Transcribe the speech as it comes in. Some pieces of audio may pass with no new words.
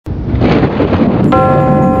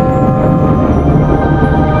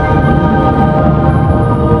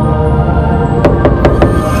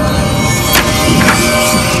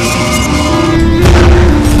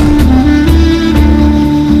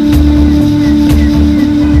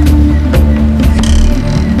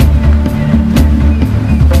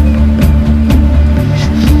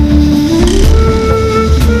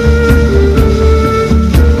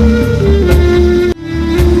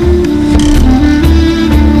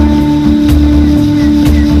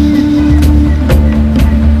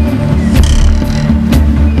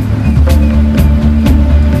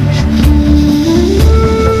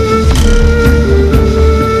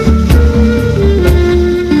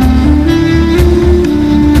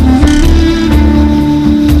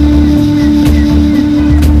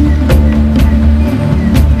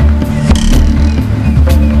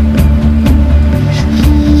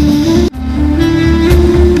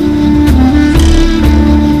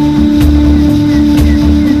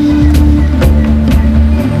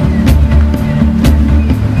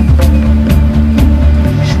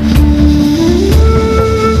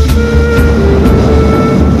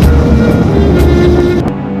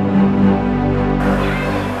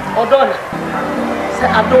say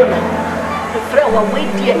Adona. The friend will wait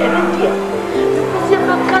dear and dear. You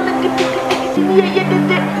not gonna get it.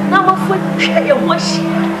 Now I'm for your wash.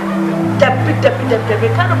 Deputy,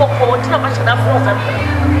 kind of a court, I'm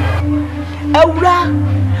not Aura,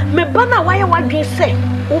 me bana why you say,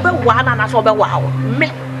 over one and as over wow. Me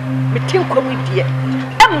think committee.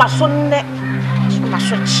 Emma son neck, my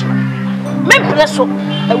switch. Me presso,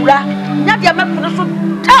 Aura, Nadia Mepresso,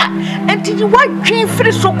 and did you want dream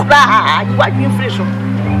free so cry? You want dream free so.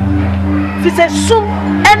 If it's soon,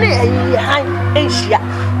 any behind Asia,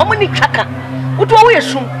 or money tracker. What do we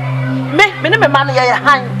assume? Me, man,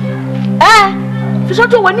 hand. So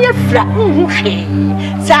to one year flat,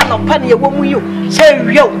 son of penny a woman you say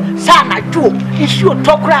yo, son I do, is you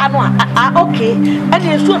talk round okay, and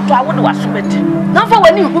you should try what was meant. Not for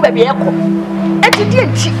when you who may be echo. And you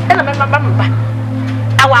didn't see, and I remember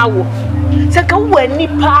our second when ni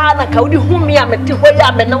pan a cowdy whom me am at the way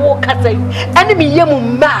I'm and no walk at the enemy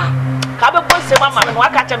young ma. Have a voice, mamma, and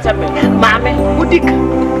walk at them, mamma,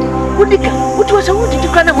 what was a wood to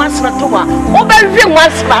kind of once not to one, or very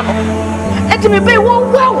once, mamma. Et me be wo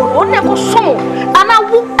wo never so and I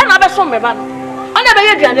will another so me man I never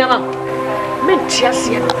hear the name me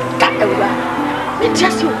tiasia that ewa me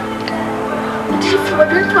tiasia if you were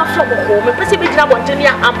going to have from home me pese be jina bonte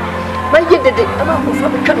am my ye dede am go for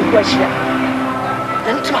me twa me kwashia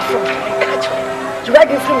then to from catch you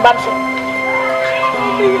ready film bam so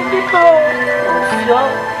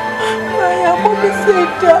I am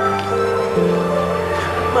said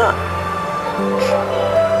ma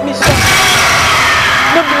Miss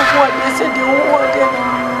no one is a new one.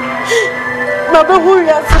 Mother, who is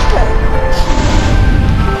a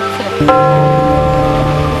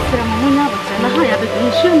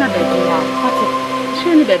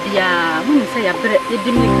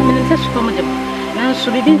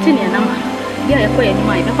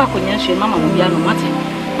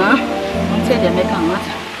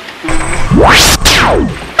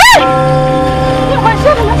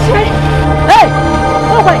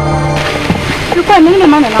you find me,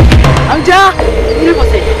 man. I'm Jack. You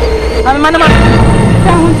say, I'm a man. I'm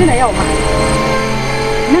going to say, oh,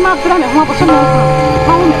 Nema Brana, what was someone?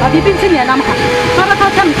 Have you been singing? I'm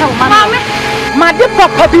Mamma, my dear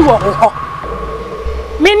Papa, be what?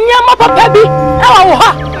 Minya Papa, be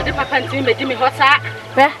oh, the Papa and made me what's that?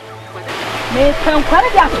 May come quite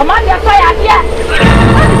a command your fire here.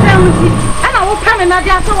 And I will come and I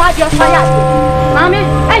just watch your fire. Mammy,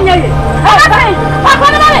 and you. I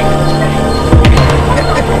want to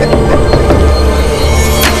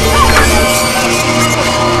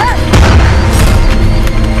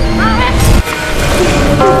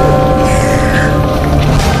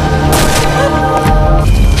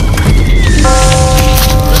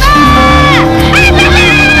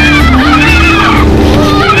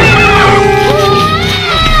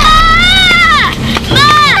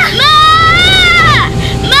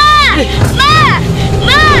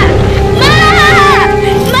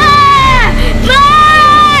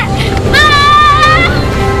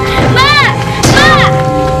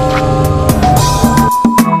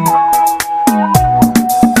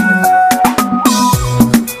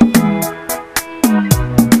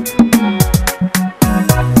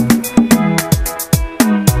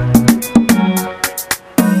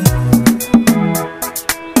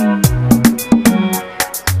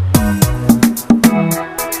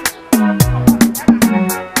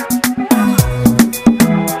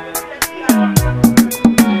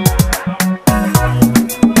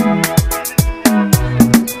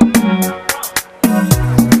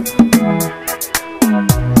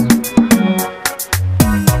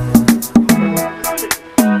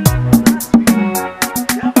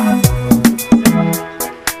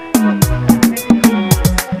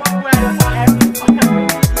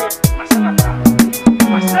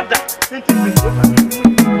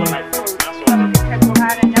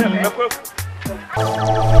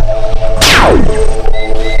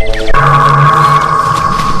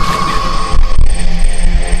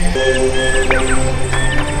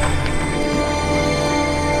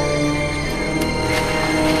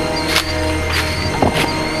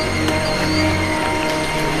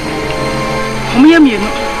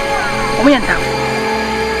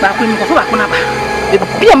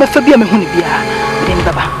Fabia me huni bia dem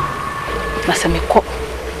baba na se me ko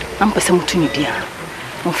na mpese mutuni bia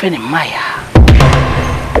mo fe ne maya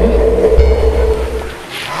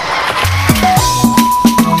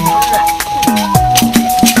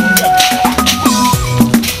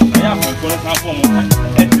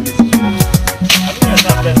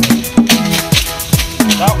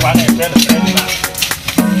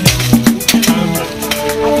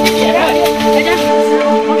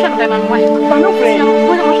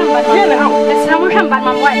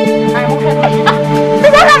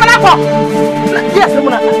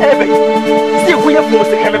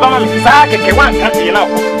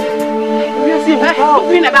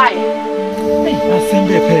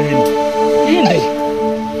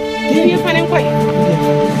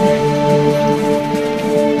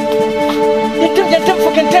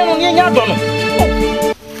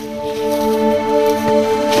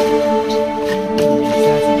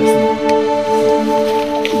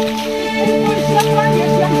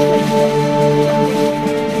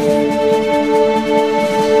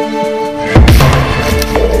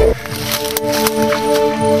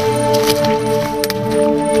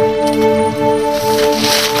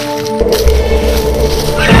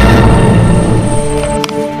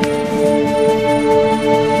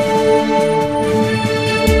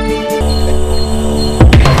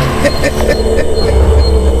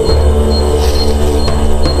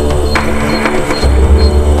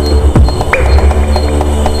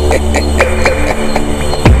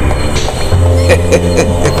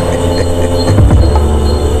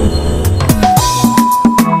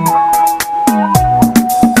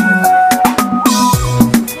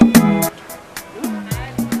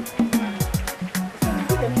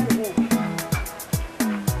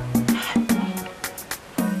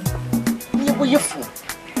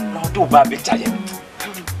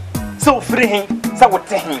So free him, so what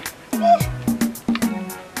him?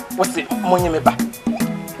 What's it, Monimeba?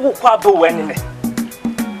 Who quabo when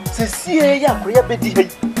see ya, Korea Beddy,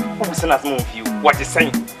 who sent us move you. What is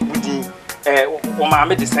saying? Or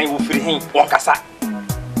mamma the same will free him, Wankasa.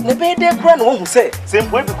 The bed there, grand won't say, same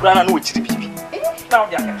way to crown and which the baby. Now,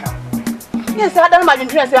 yes, I don't imagine,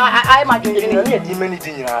 I imagine you many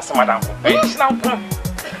dinners, madam. Now,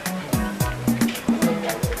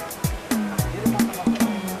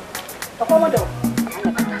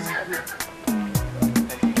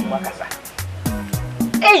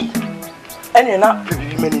 hey! And you're not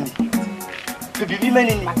pretty many.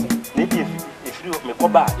 Maybe if you make a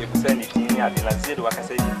bar, you could send it in here and say what I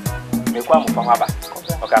say. Make one for Haba.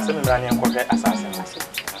 Okay, I'm running and correct assassin.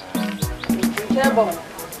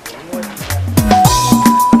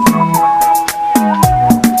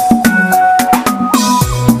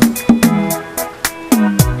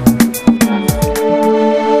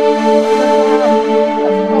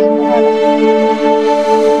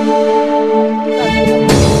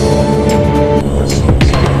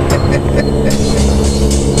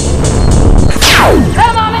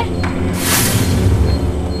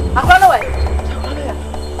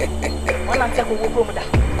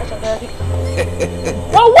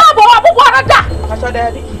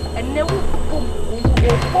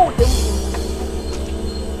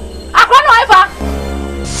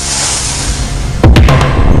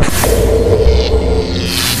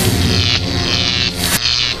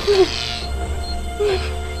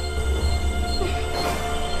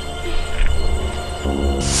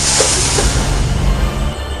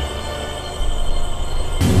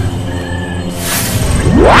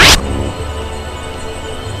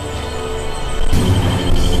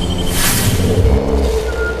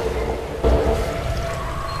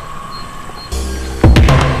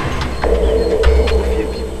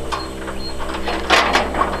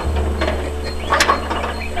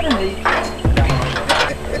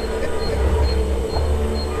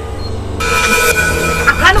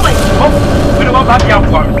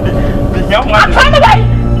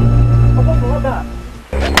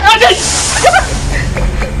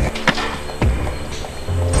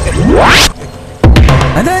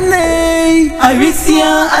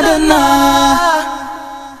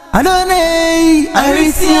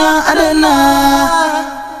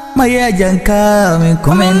 Maya janka min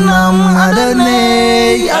comenam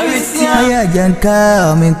adone Maya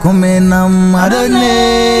janka min comenam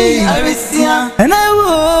adone And I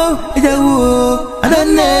will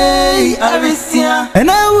adone And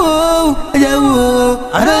I will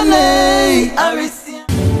adone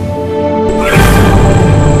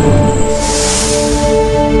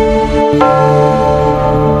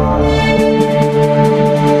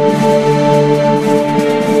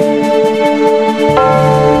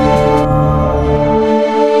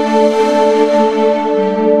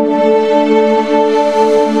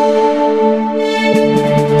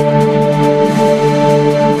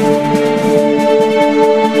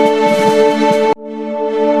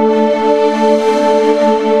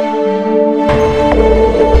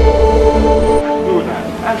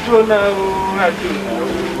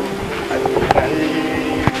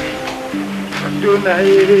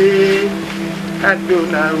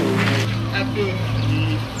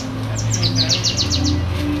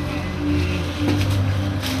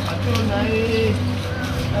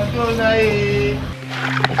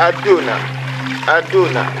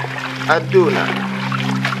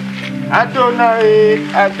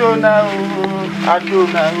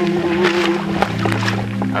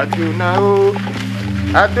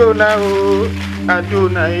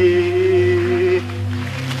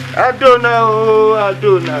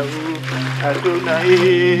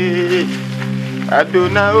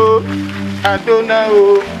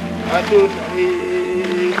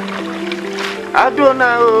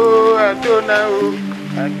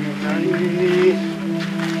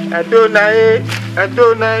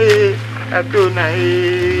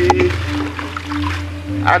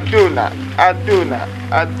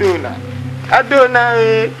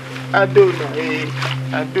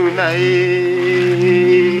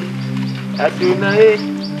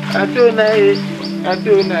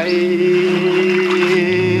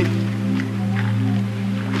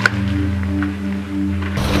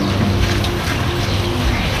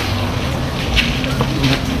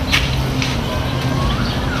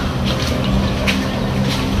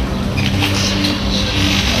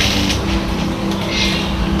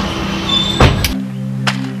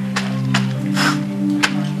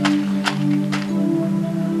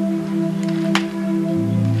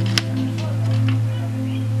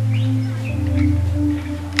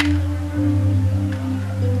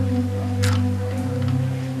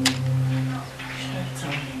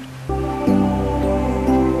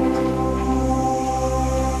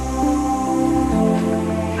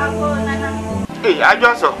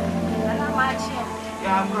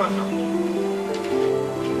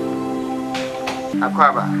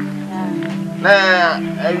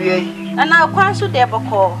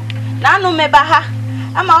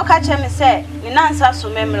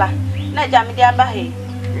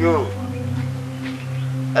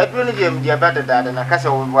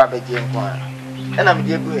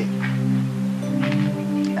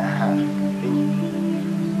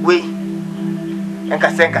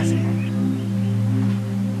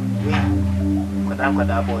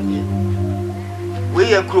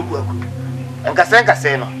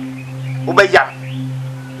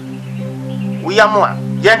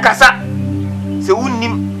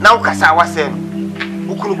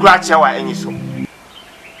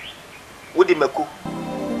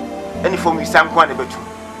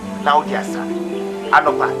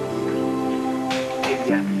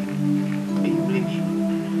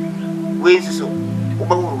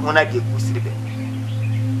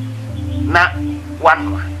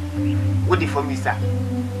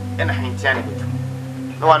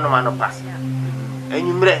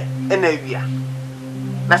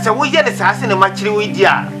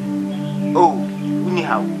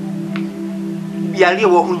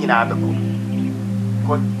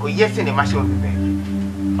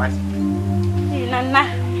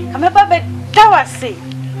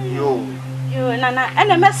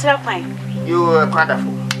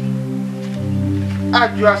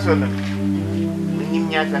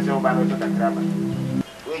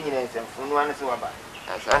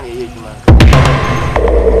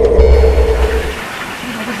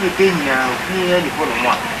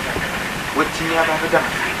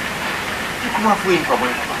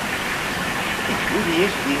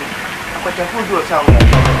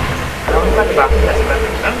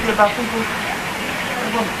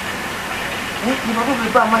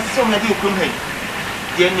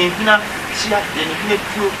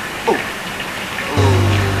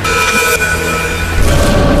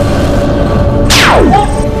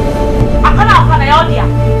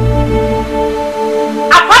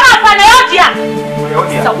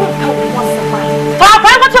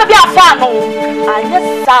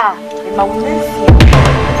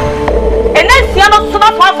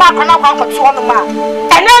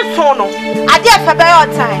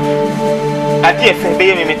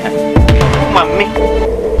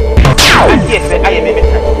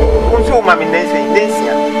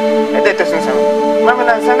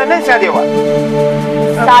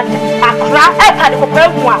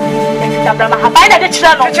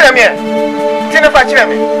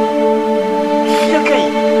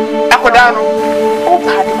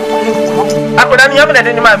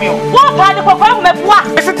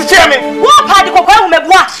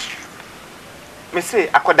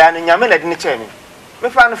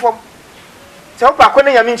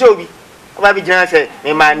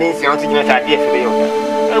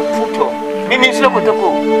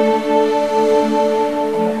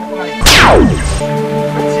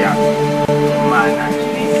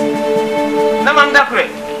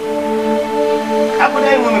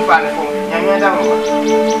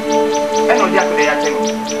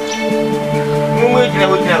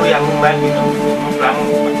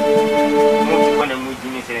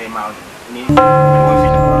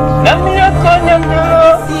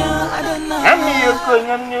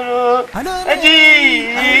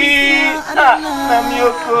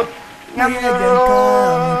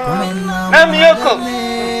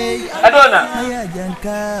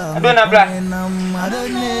Adona bra.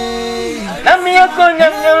 Namiyoko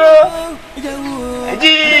nyamnyoro.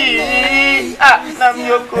 Eji.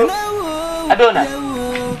 Namiyoko. Adona.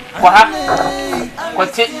 Kwa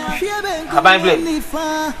ti haban ble.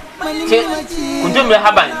 Ti kunjumre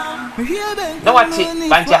haban. Na wati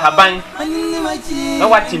banche haban. Na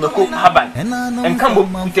wati meko haban. Enkambo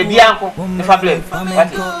itebianko ne fable.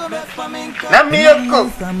 Wati. Namiyoko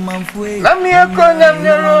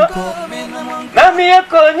nyamnyoro.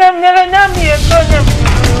 Namiyoko nyamnyoro.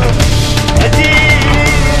 Eji.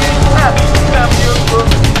 Namiyoko.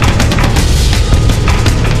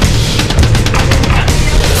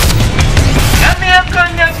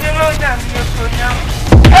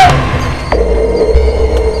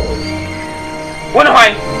 What am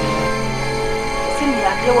I?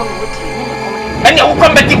 And you will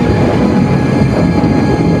come back.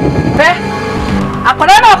 I put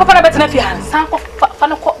on a couple of better hands. Some of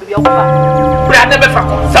fun of your brand never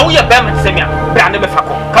faco. So we are Berman Semia, brand never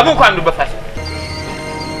faco. Come on, do the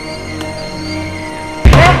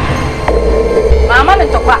Mamma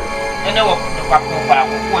and Topa. And you walk to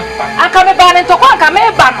I come a ban and Topa, come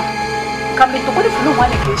a ban. Come into what if no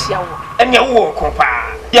one is here. And you walk, compa.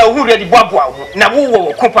 You already bob. Now we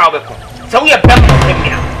will compa. So we are Berman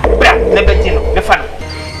Semia, brand never dinner, the fun.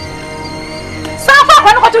 Safa,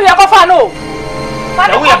 what do you have a fano?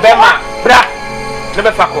 We are Berman, bra,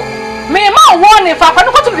 never faco. May my warning if I can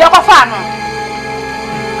go to the upper fan.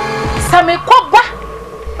 Some may quote back,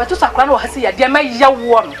 but to Sacrano has a dear may young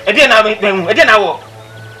one. Again, I make them again. I will.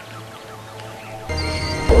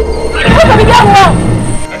 What be young one?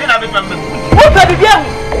 I didn't remember. What be young?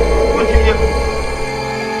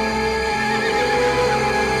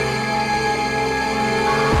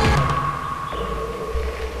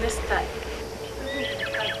 This time.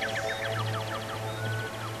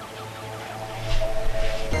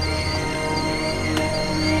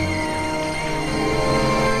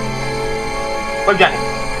 I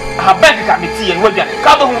have back at me tea and wagon.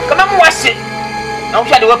 Come on, wash it. Now,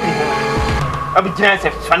 shall the working home. I'll be chance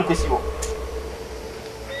of Francisco.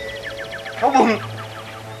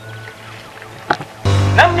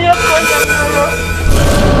 Now, me up.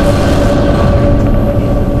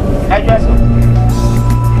 I guess so.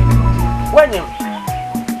 One him.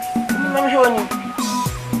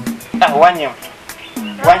 Mamma, one him.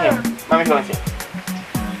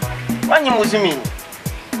 Mamma, was me.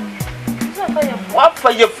 What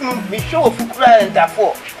for your film? Me show of and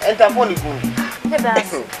therefore, and therefore,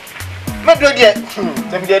 Madrid,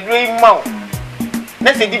 them the dream mount.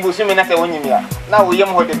 Let's say, Dibu swimming at the 1 year. Now we am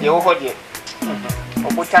holding the over here.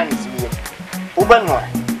 What time is here? Ubanwa,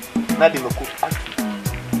 Madame Cook.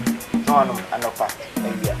 No, and no part.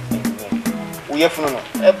 We have no.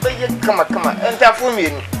 Come on, and therefore me.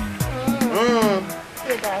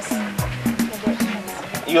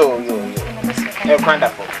 Yo,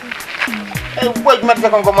 wonderful. What matter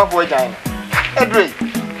can come up with Jane? Edry.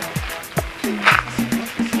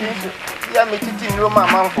 Yeah, me teaching you, my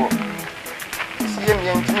mom for. See him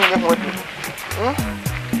young to me, what you.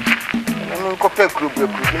 I mean, copper group,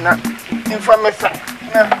 infamous.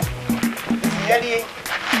 Yelly,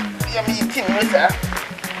 yeah, me eating with her.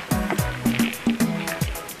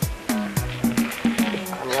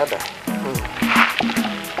 Another.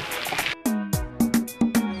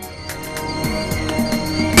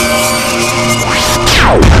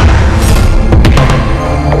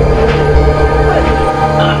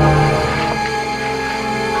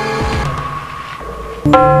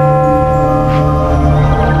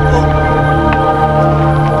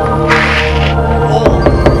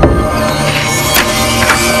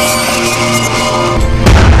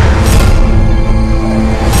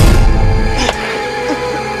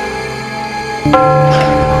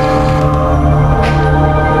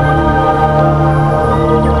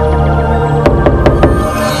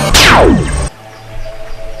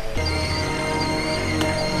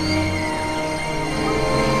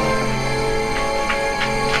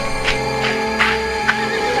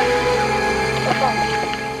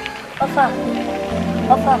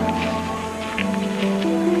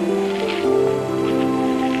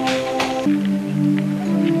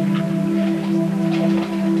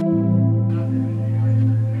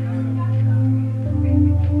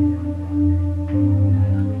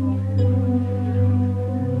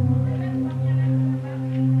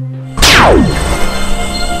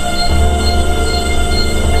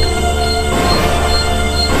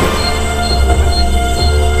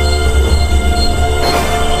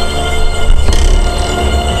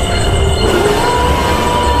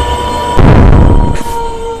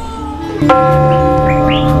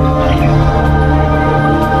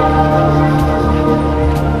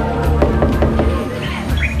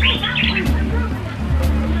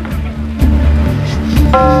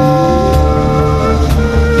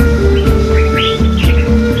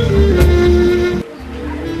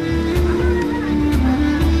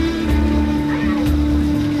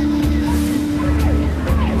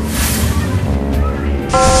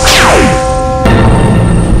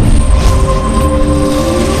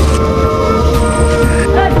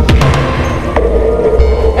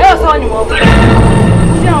 on you.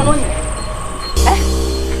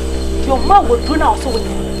 Your mom will do now so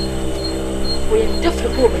we're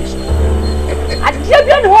definitely women. I did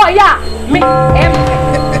you know, yeah, me,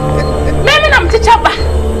 maybe I'm the chopper.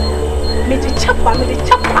 Me the chopper, me the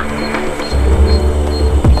chopper.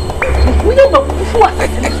 We don't know who was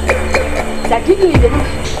that did you even.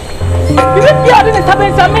 You didn't be having a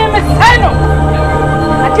something, some name is Sino.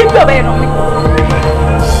 I did your man on me.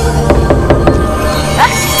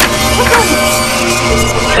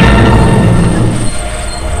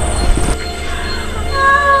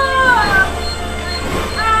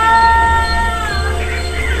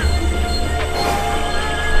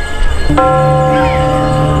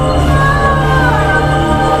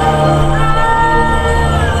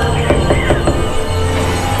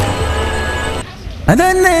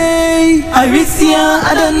 Adonai, AWISIA,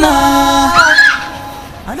 Adonai.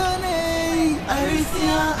 Adonai,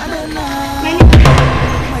 AWISIA, Adonai.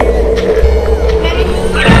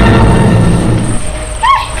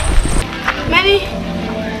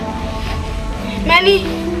 Many.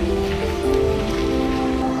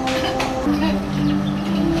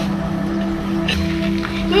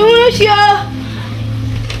 Monsieur.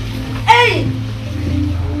 Hey.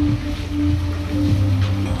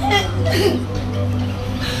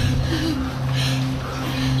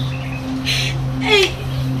 Hey.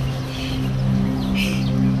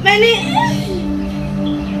 Many.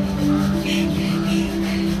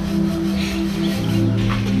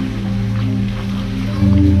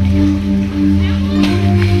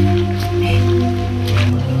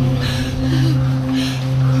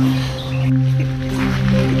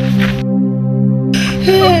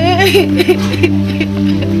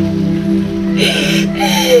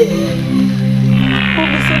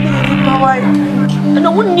 And I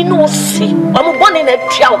wouldn't know see. I'm born in a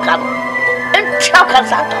Chaukan. And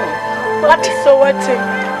Chaukan's at home. What is so what?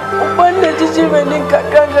 One day did you even think I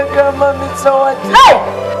can't come on it so what? Hey!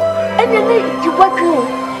 And you need you what you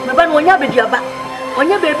but when you have your back, when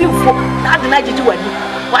your baby for that night you do what?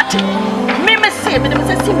 Mimi say, but I'm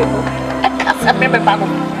saying, I can't remember.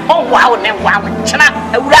 Oh wow, and wow, China,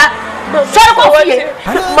 no, sorry for you.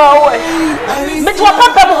 My way. Miss what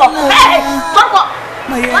happened? Hey, stop.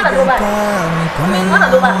 Mana do ba?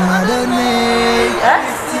 Mana do ba?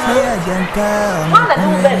 Mana do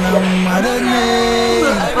ba?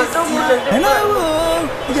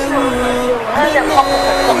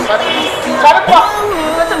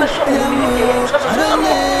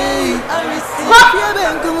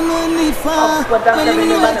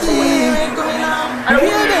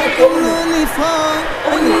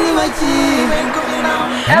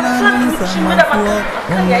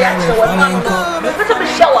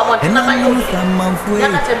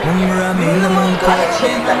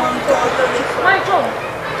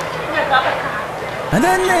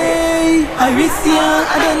 Adonai, AWISIA,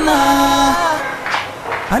 Adonai.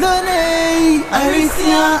 Adonai,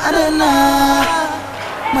 AWISIA, Adonai.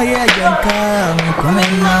 Maya janka,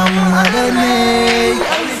 menam Adonai.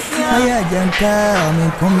 Maya janka,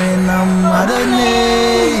 menam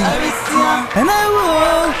Adonai. And I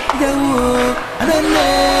will,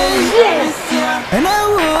 Adonai. And I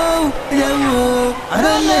will,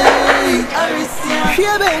 Adonai.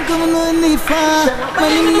 Here ben come ni fa,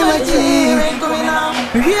 mani machi.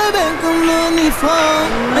 Here ben come ni fa,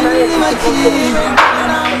 mani machi.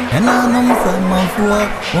 And I'm from Mafua,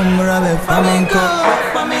 Umrabe flamenco.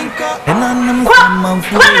 And I'm from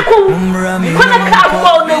Mafua, Umrabe.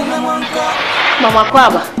 Mama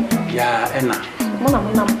Kwaba. Ya Ena. Mama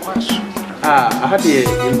kwaso. I had a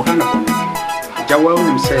incredible. Jawel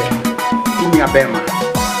himself, in your bema.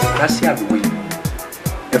 That's the other way.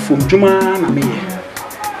 A from Juma and me.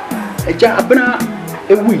 A jabna,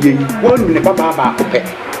 a wee, one in the Baba Cope.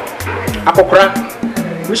 Apocra,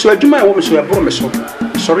 Mr. Juma, woman, so a promise.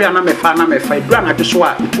 Sorry, I'm a fan, I'm a fight, grand at the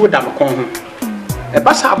swat, two damn con. A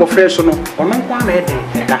bassa of fresh or no one head.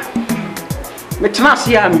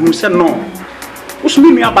 Metanasia, who said no. Who's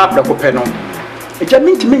me about the Copeno? A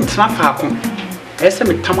jamin to mint snap.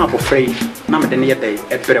 Esame tama for free, na me near day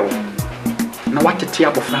at Brell. Now what a tear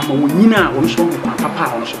of family when you know on so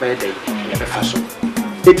papa on so bad day, never faso.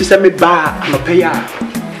 It is a me bar and a payer,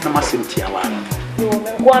 no massim tiawa. You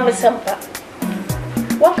want me sampa.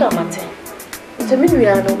 What come at it? It's a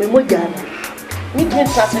million, me mojana. Me can't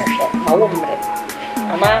fasten my woman.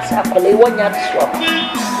 A mass, I call it 1 yard swap.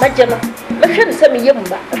 My general, let's send me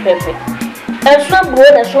yumba, a pepe. And some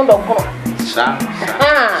bread and some don't come. Sir,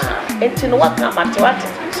 into what I'm at what?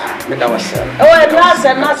 That was Oh, and last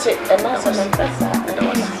and that's it, and that's an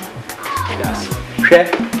Share.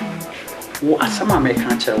 What ASAMOAH may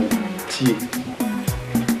can't tell tea.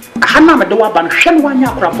 Hana me de wa ban hwe no anya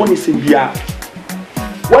akorafo ne sembia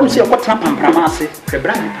wonu se yakotena pamprama ase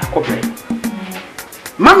hwebra ni akobere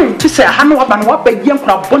mama nti se hana wa ban wa bagye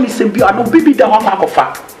akorafo ne sembia no bibi da ho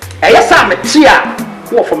akofa eyesa me tie a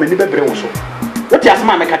wo fo me ni bebre wo so wote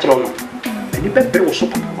asema me ka kire no me ni bebre wo so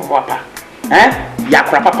papa ya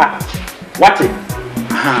akora papa wate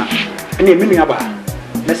aha ene me nua ba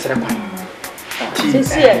me sere kwan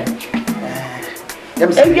sisi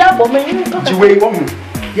ewia bo me ni papa jiwe wo mu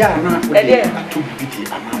ya na to bidi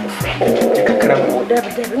ama mo kakra mo de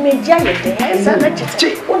me dia ye de esa na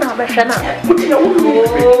tete una ba hwa na kuti na wo ni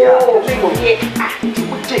ya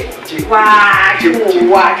wa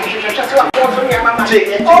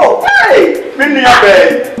oh hey me nua ba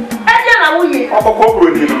aja na wo yi okoko bro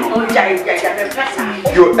ni no o ja me pressa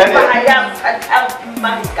yo ene ya ma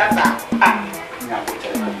kata nya ko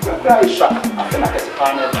tele ko aisha afena kesi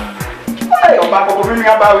pana ay o ba ko me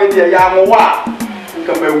nua ba we dia ya mo wa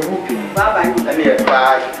nka ma wu baba ni ene e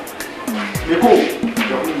ba me ko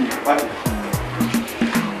yo ni ba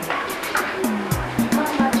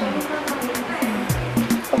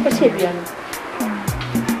Fokusi biano.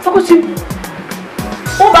 Fokusi.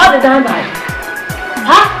 O ba de dan bai.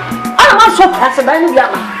 Ha? Ana ma so press ba ni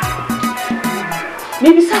biama. Me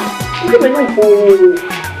bisa. Ngi me no ko.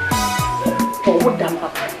 O dam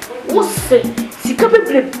papa. O se sika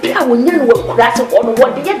bebre bia wonya no wakura se ko no wo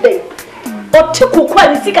de ye den. O te kokwa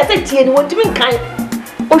ni sika se tie ni wontimi nkan.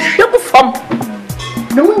 O hwe ku fam.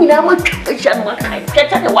 Na wo nyina ma twa hia no kan.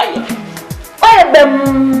 Teta ne waye. Waye bem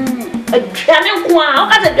Aduane ko a o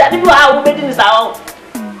ka se aduane bi a wo bedi ni sa wo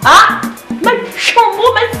ha ma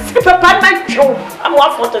chombo ma se papa ma chom am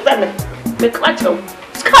wa foto se me ka chom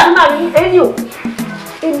ska na ni enyo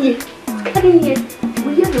enye ska ni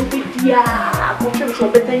wo ye no be dia ko chom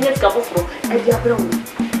so betan ye ska foforo e dia bra wo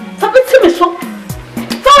fa be ti me so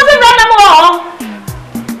fa wo se bra na mo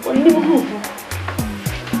o ni bu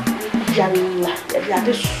yalla ya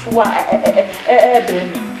de soa bre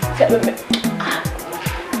me se me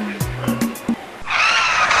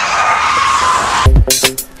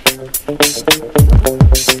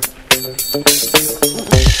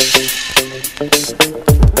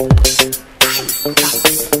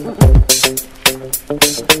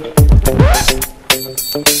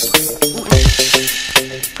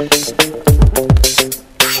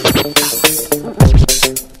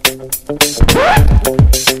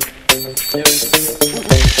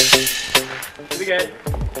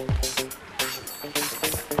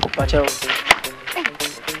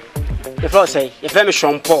Say, if I'm a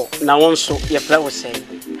shampoo, now also your flower say,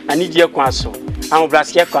 I need your quasso. I'm a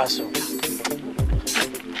brass your quasso.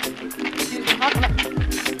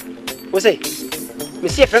 What's it?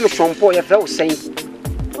 Monsieur Flem shampoo, your flower saying,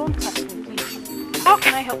 Don't touch me, please. How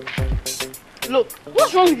can I help? Look,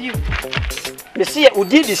 what's wrong with you? Monsieur, who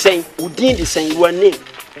did the same, your name.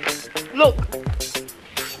 Look.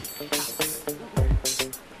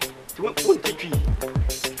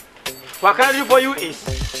 What can I do for you is?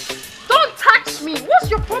 Don't touch me. What's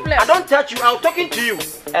your problem? I don't touch you. I'm talking to you.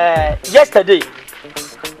 Yesterday,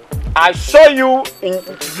 I saw you in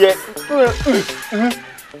the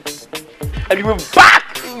and you were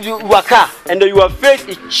back. You were car, and your face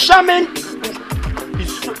is charming.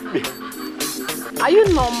 Are you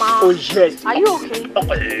normal? Oh yes. Are you okay?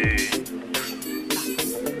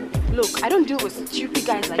 Look, I don't deal with stupid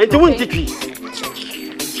guys like and you. And Twi.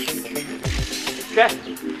 Okay.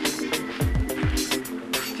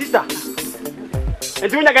 Sister.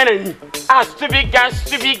 And doing again. Ah, stupid guys,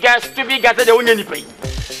 they won't any pay.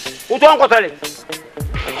 Who don't go to it?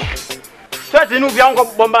 So the new young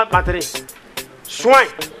bomba battery. Swine.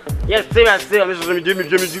 Yes, say I say, Mrs. Jimmy,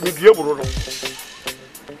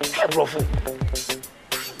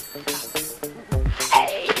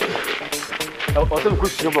 or some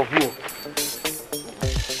question of who.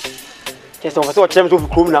 Yes, I was so tempted to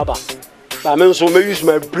come now. But I mean, so may use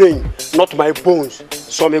my brain, not my bones.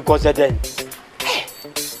 So me goes then.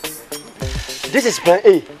 This is plan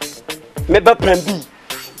A. Maybe plan B.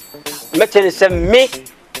 Make say me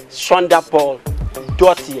Sonda Paul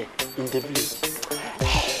Dotier in the village.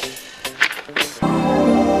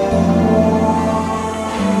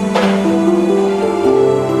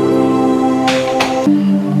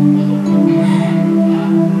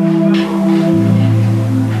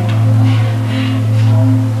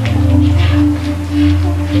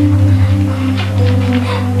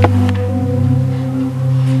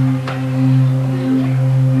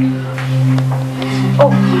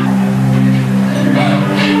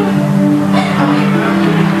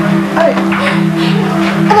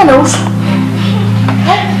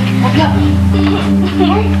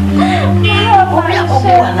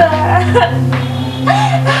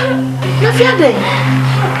 day.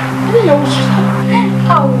 I don't know.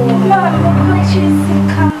 Oh, Mama, what you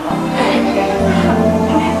come?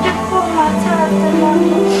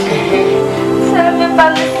 Tell me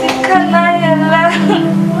about the Ghanaian.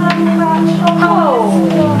 Oh,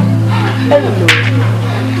 hello.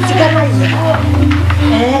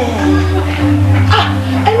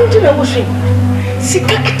 I need to know.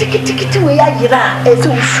 Sika kiti we ya yira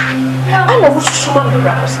ezusu. Ana wusuma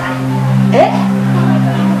mbrakosa.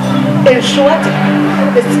 Ensuate.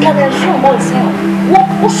 Sika na ensu mo nse.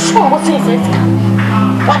 Wo so mo se sika.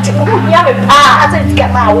 Wati ko nya me pa ase sika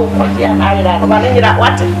na wo ko ya na yira no ma yira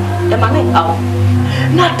wati. E ma ne awo.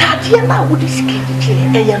 Na tadie na wo disiki dikire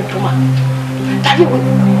e yantuma. Tadie wo.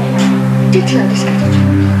 Titi na disiki.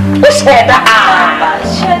 Wo sheda ah.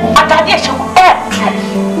 Atadie sho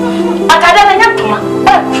Akada na nyatuma.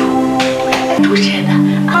 Tu sheda.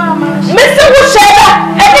 Mr. Wusheda.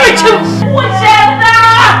 Eni chim. Wusheda.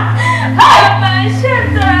 Mama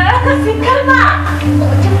sheda. Sikana.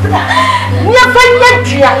 Nya fanya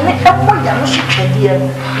dia ne ebo ya no shikadie.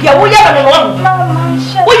 Ya wo ya no no. Mama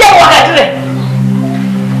sheda. Wo ya wo gadire.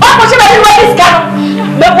 Ba ko se ba ni wa iska.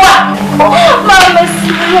 Me boa. Mama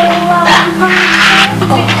sheda.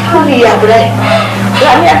 Kuri ya bre.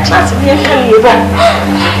 La mia chance bien kali ba.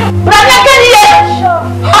 Brother kali ye.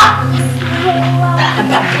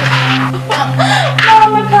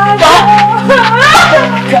 Mama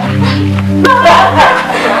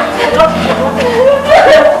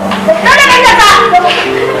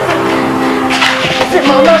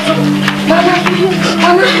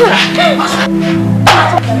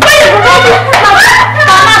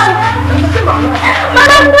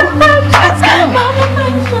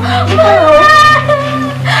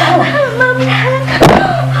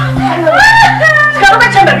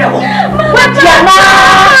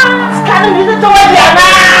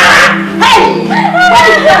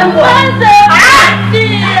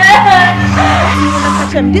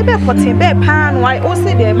They be putting be pan why o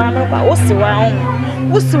say the man over o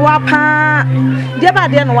si wa pa they ba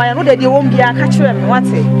dey no why no dey won bia ka kire me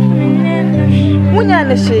wate munya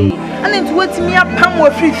na shey and it wetimi apam wa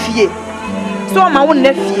frifie so ma won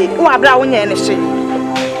na fie wo abra wonya na shey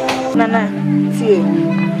nana tie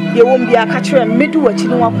ye won bia ka kire me medu wachi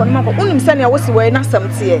no wakọ no makọ unim se na wo si we na asam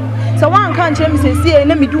tie so wan kan kire me sesie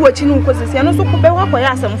na medu wachi no ko sesie no so ko be wakọ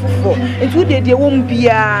ya asam fofo entu de won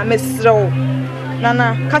bia mesrew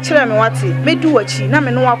Nana, catch me wati, me do what she, na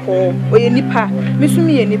me no wako, or ye nipa, Miss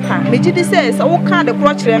me nipa. Me jidi says, I walk kind of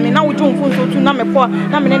crotch me now we don't phone to na me poor,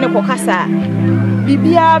 na me nene kokasa.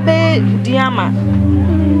 Bibia be diama.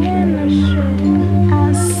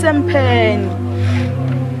 Sempen.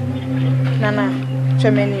 Nana,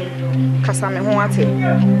 chemeni, kasa me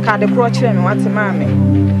wati, card the crotch me wati mame.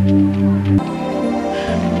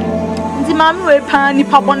 Mami we pan ni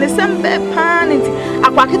papa ne sembe pan nti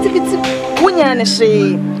akwa kitikiti wunya ne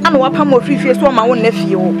hye ana wapa mo frifie so ma won na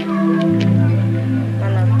fie wo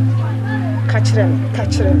nana ka kire me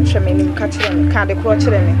hwemeni ka kire me ka de kro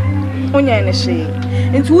kire me wunya ne hye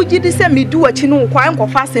nti wugidi se medu achi no kwa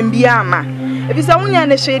enkofa asem bia ama ebisa wunya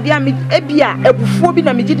ne hye dia me ebia ebufuo bi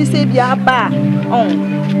na megidi se bia ba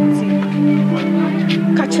nti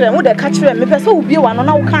ka kire wo de ka kire me pese wo bie wa no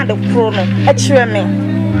na wo ka de kro no e kire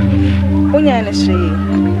me Onya na hye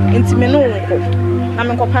ntime no nko na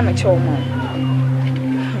me nkopa na chewo mo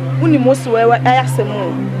uni mosi wewe ayasem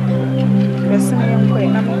o bese me nko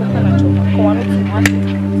na me nkopa na chewo ko wanu tu ma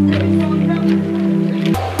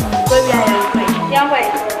wewe ya we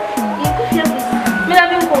ni ku fia me na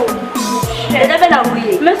me nko e da be na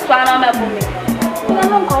wuye me swa na me bo me na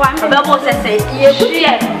me nko wa me be bo sese ye ku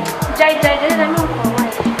fia jai na me nko wa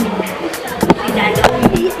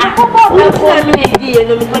Aku me dia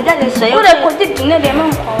no me pode deixar. Eu não pode dizer de mim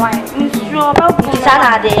com ai. Me sou ba bu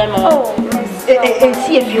sana de mo.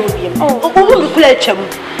 Si e viu bem. O mu kula cham.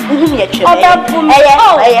 O mu ya cham.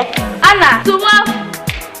 Eye. Ana, tu wa.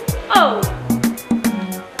 Oh.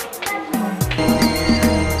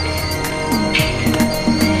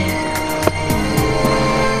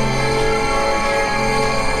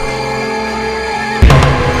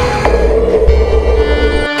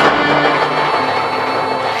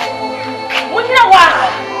 When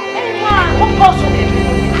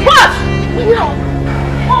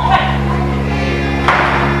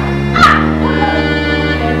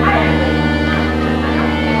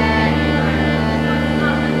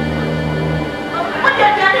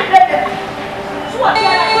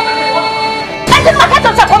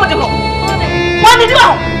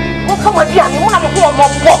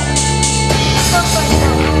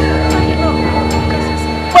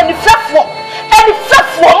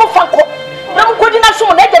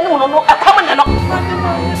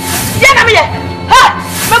ye. Ha!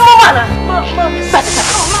 Me mama.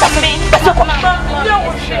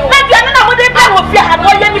 Na bia na mo de bia wo bia ha no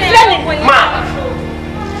ye mi training. Ma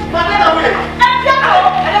na we.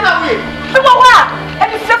 Na we. Me wo wa. E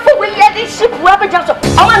bi se fo we ye di ship wa be janso.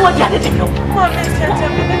 Awan wo dia de de no.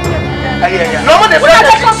 No mo de Wo na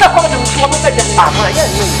ko ko ko de wo mo be janso. Ah, ma ye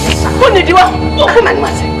ni. Wo ni di wa. Wo ko man ma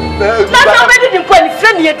se. Na na be di ko ni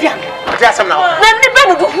friend ye dia. Ti asem na. Na ni be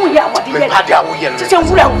no do hu ya wo di ye. Me pa dia wo ye no. Se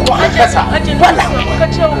wura nko. Pesa. Wala.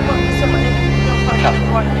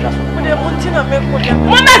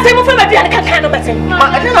 Mama say mo fa ma dia kan kan no be say. Ma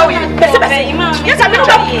ade na wo ye. Be say be say. Yes, I mean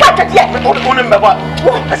that cut dia. Onu me ba.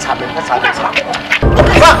 Pesa be.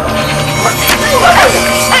 Ma.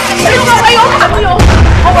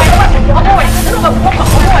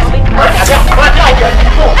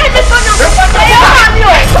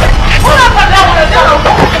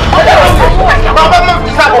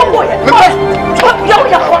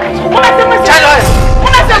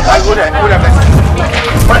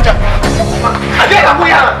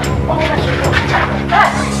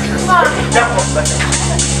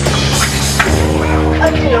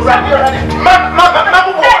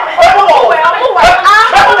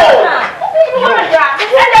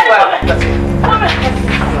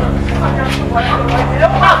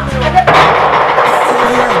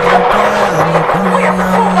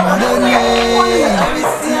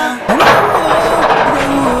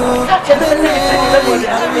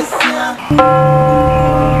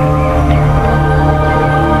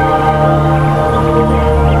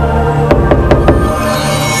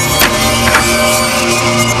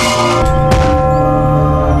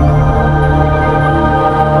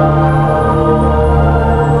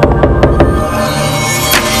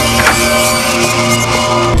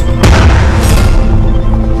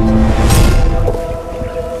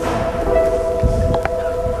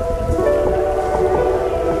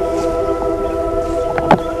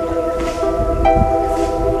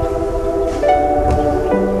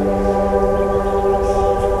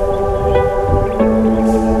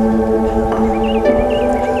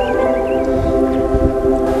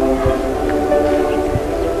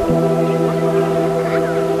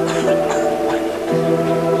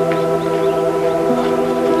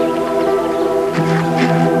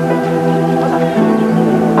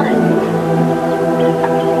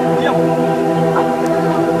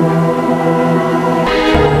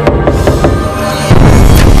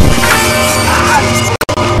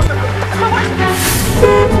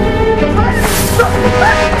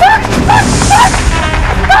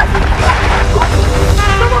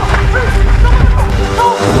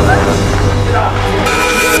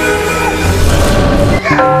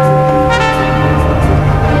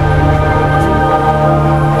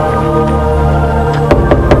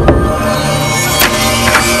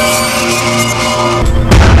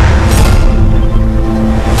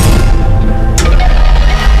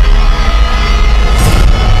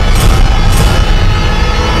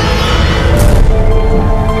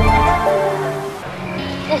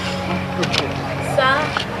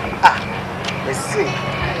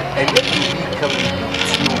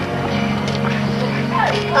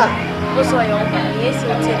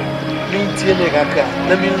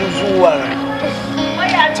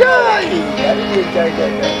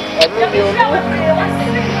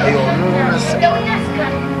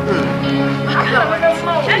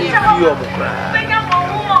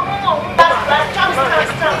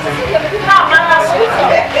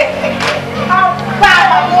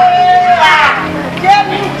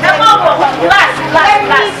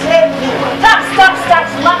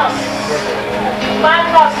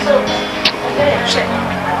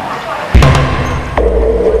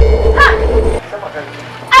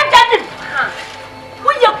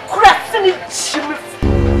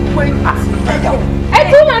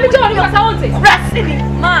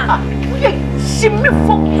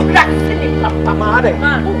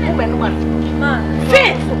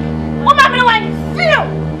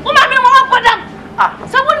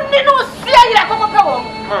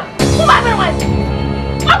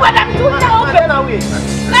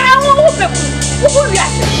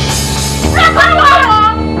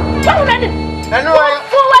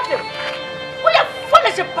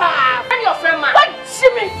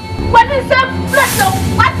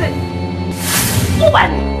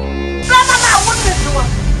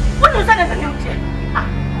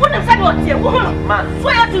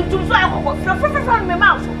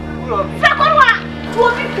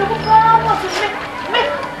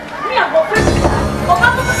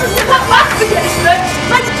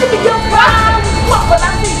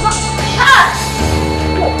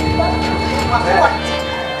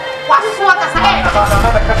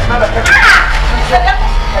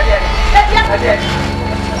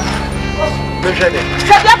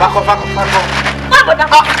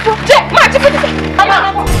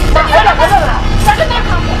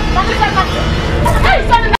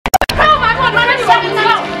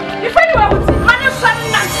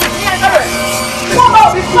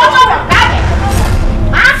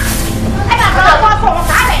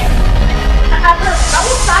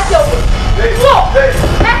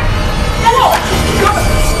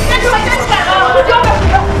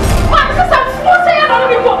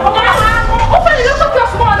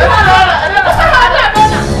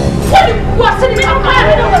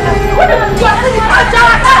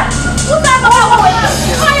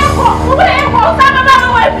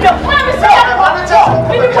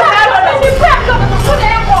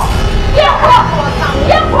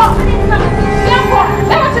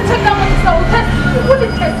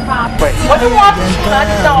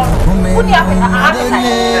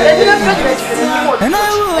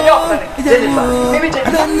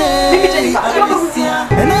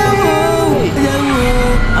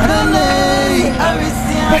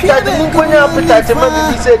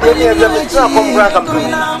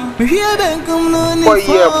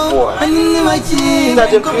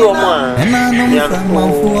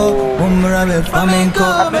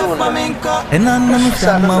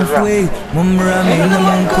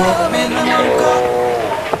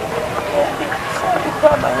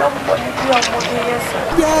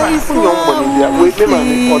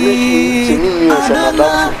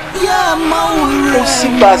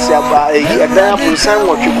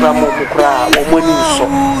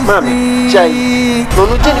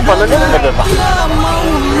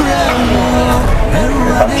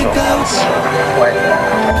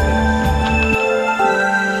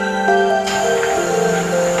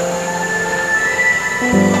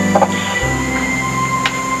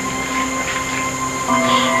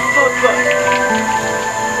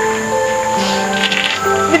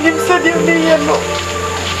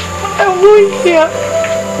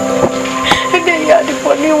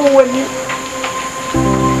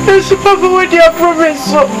 Papa, what you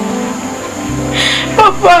promise?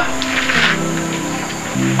 Papa,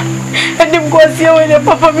 and them go see when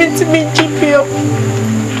Papa means me GPO.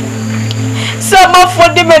 Some of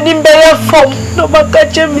them and in better form. No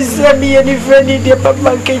matter me say me any friend in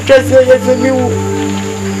Papa can just say me.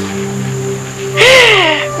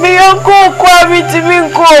 Me uncle Kwame to me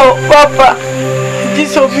go, Papa.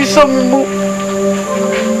 This will be some move.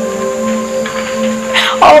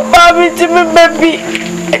 Oh, Papa, to me baby.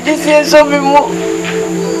 This is so me more.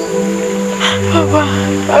 Papa,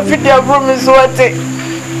 I feel their promise what it.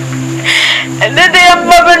 And then they have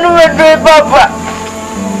Papa no do Papa.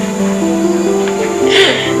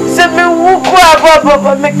 Say me who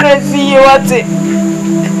Papa me crazy what it.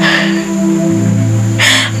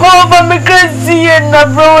 Papa me crazy and na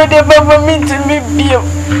bro with the Papa me to me bio.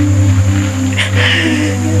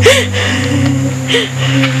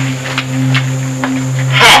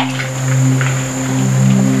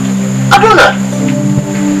 Adona.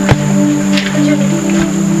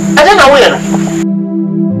 Adona where?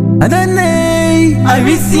 Adona,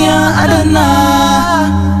 AWISIA, Adona.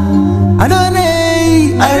 Adona,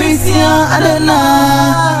 AWISIA, Adona.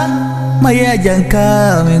 Maya janka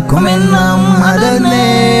me comenam Adona,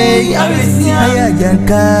 AWISIA. Maya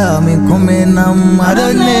janka me comenam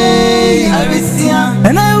Adona, AWISIA.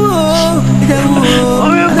 And I will.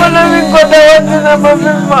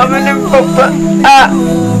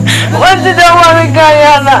 What did I want to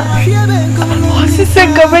Guyana? What's the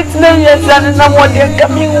second name? Yes, and no one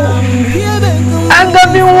coming. I'm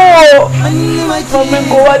coming war. Mommy,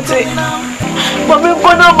 go at it. Mommy,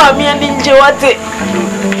 go no, Mammy, and enjoy it.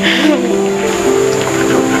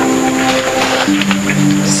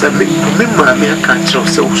 Mammy, I can't so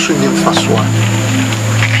soon in Faswa.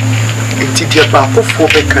 It's a back of 4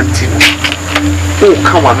 canteen. Oh,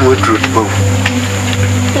 come on, we drew both.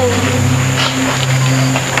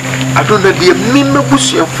 I don't know the minimum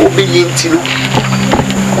bush and 4 billion tino.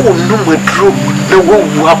 Oh, no, my drew the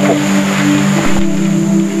one wapple.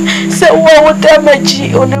 So, what would damage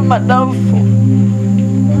you on a madam for?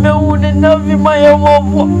 No one and love you, my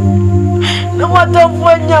own. No matter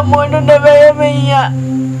when you're more than ever ever here.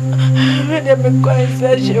 When they be quiet,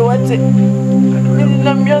 say she wants it.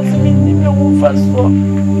 I'm just meeting you for so.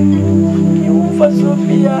 You for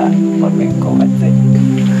Sophia, Mammy, go at it.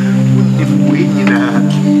 If we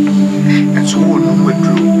and so on, we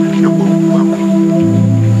drew the one.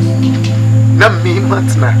 Now, me,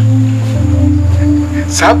 Matna.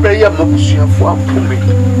 Sabria Mobusia for me.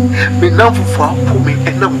 Me now for me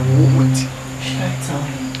and I'm wounded.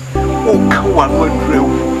 Oh, come on, one drill.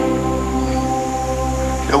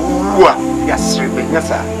 The woo, yes, yes,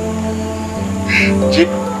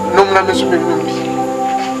 No, I'm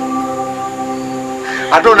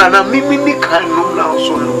I don't know, Mimi can't know now,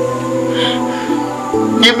 so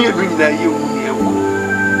give me a ring that you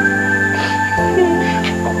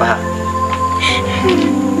Papa.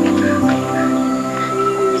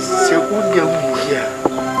 Say, what you here?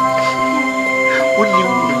 What you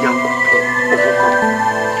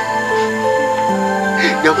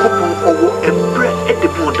over a bread at the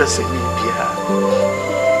border, say,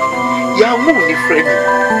 Yamu, ni friend.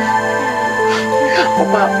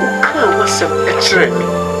 Papa, who was a train?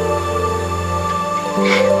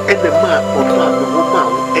 And the man, woman,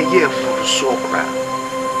 a year for so proud.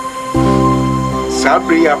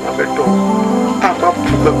 Sabria, Mabeto, I'm up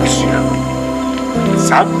to the Busia.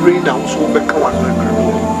 Sabrina was over one.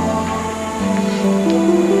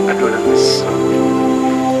 I don't know this.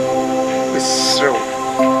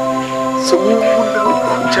 So, who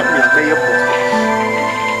know Champion Mayor?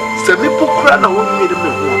 Some people cry now, who made me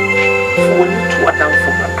one for you to down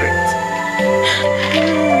for my great.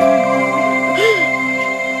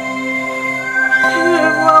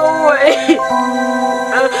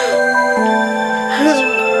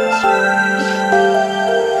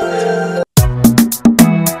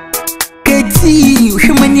 Katie,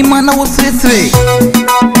 you many man I was say.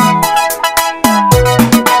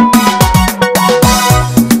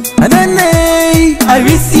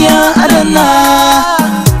 AWISIA,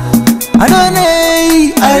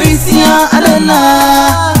 AWISIA,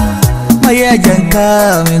 Maya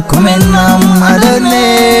Janka, me comenam,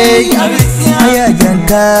 Maya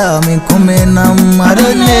Janka, me comenam,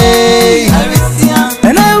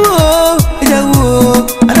 and I will,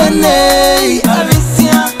 and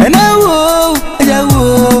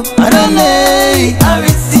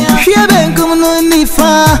she have been coming ni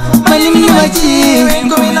fa, mani machi,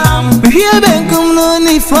 here been coming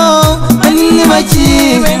ni fa, mani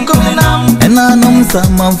machi, and I know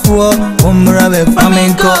some for umra be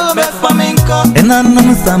flamenco, and I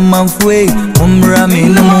know some for umra me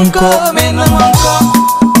no monko.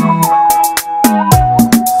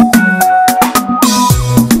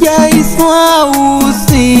 Ya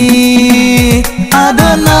iswausi,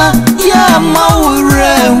 Adona, ya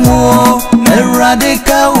mauremo.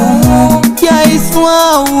 Eradika ya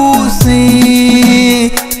iswausi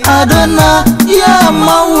Adona ya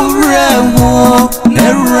maurewo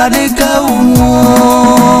Eradika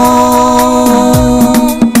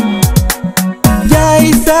ya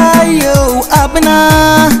isayo abna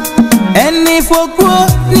Eni fokwo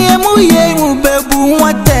ni emuye mubebu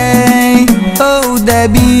wate Oh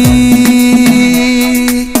Debbie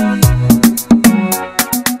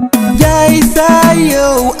ya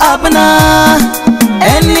isayo abna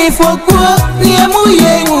Any for quo, near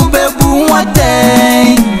Muye, Mubebu, what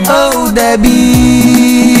day? Oh, Debbie.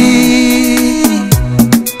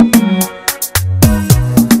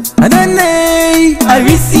 I don't know,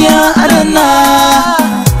 AWISIA, I don't know.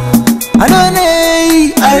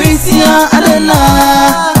 AWISIA, I don't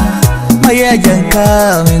know. Maya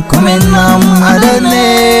Janka, me comenam, I don't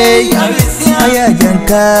know. Maya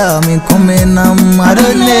Janka, me comenam, I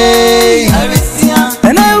don't know.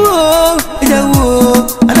 And I will.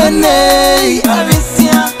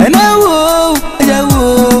 And I will,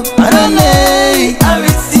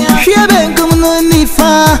 she have been coming on the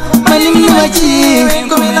far, my limachi.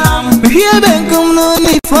 Here been coming on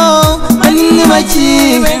the far, my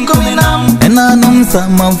limachi. And I know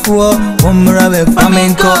some for Umra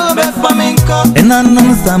flamenco. And I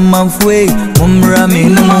know some for Umra me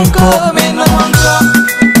no monko.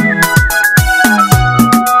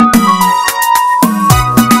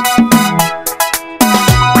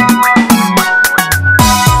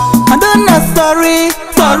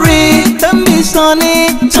 Sorry, don't be Sonny,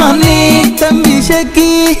 don't be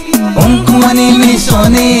shaky. Unkumani me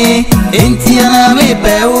Sonny, Intiana me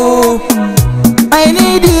peo. I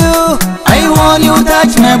need you, I want you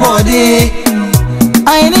touch my body.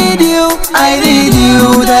 I need you,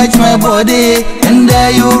 touch my body. And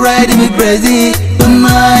there you ride me crazy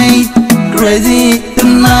tonight.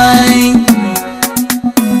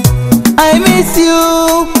 I miss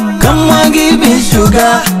you, come on give me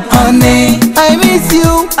sugar, honey. I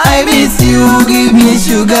miss you, give me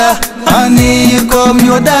sugar, honey. You call me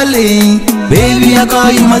your darling, baby I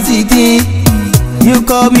call you my city. You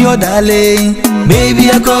call me your darling, baby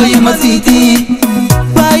I call you my city.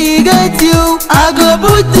 Why get you, I go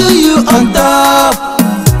put you on top.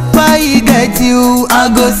 Why get you, I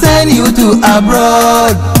go send you to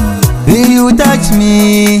abroad. Will you touch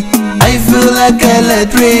me? I feel like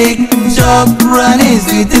electric shock running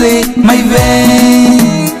sweetly my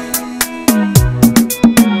veins.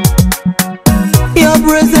 Your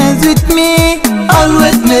presence with me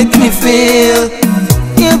always make me feel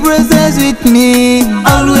presence with me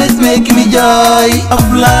always make me joy of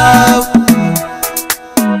love.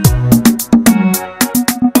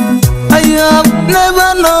 I have never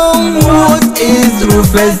known what is true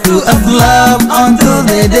first to of love until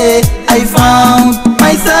the day I found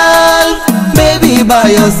myself, baby,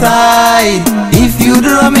 by your side. If you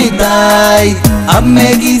draw me tight, I'll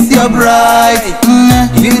make it your bride.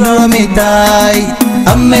 If you draw me tight,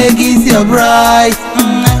 I'll make it your bride.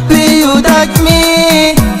 When you touch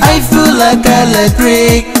me, I feel like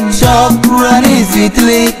electric shock running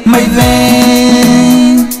sweetly my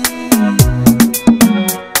veins.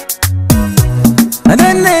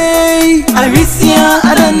 Adonai, AWISIA,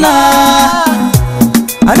 Adonai,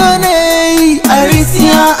 Adonai,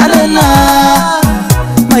 AWISIA, Adonai.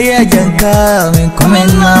 Maya janka min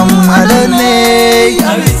kumenam Adonai,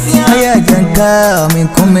 Maya janka min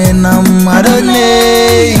kumenam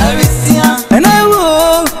Adonai, and I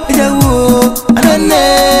will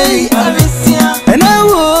Adonai, and I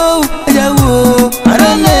will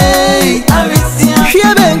Adonai.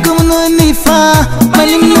 Here ben kum no nifa,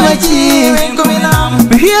 manim machi.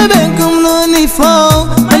 Here ben kum no nifa,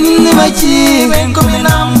 manim machi.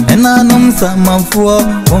 Enanum samafo,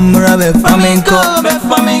 umra be flamenco.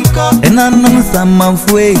 Enanum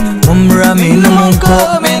samafo, umra me no monko.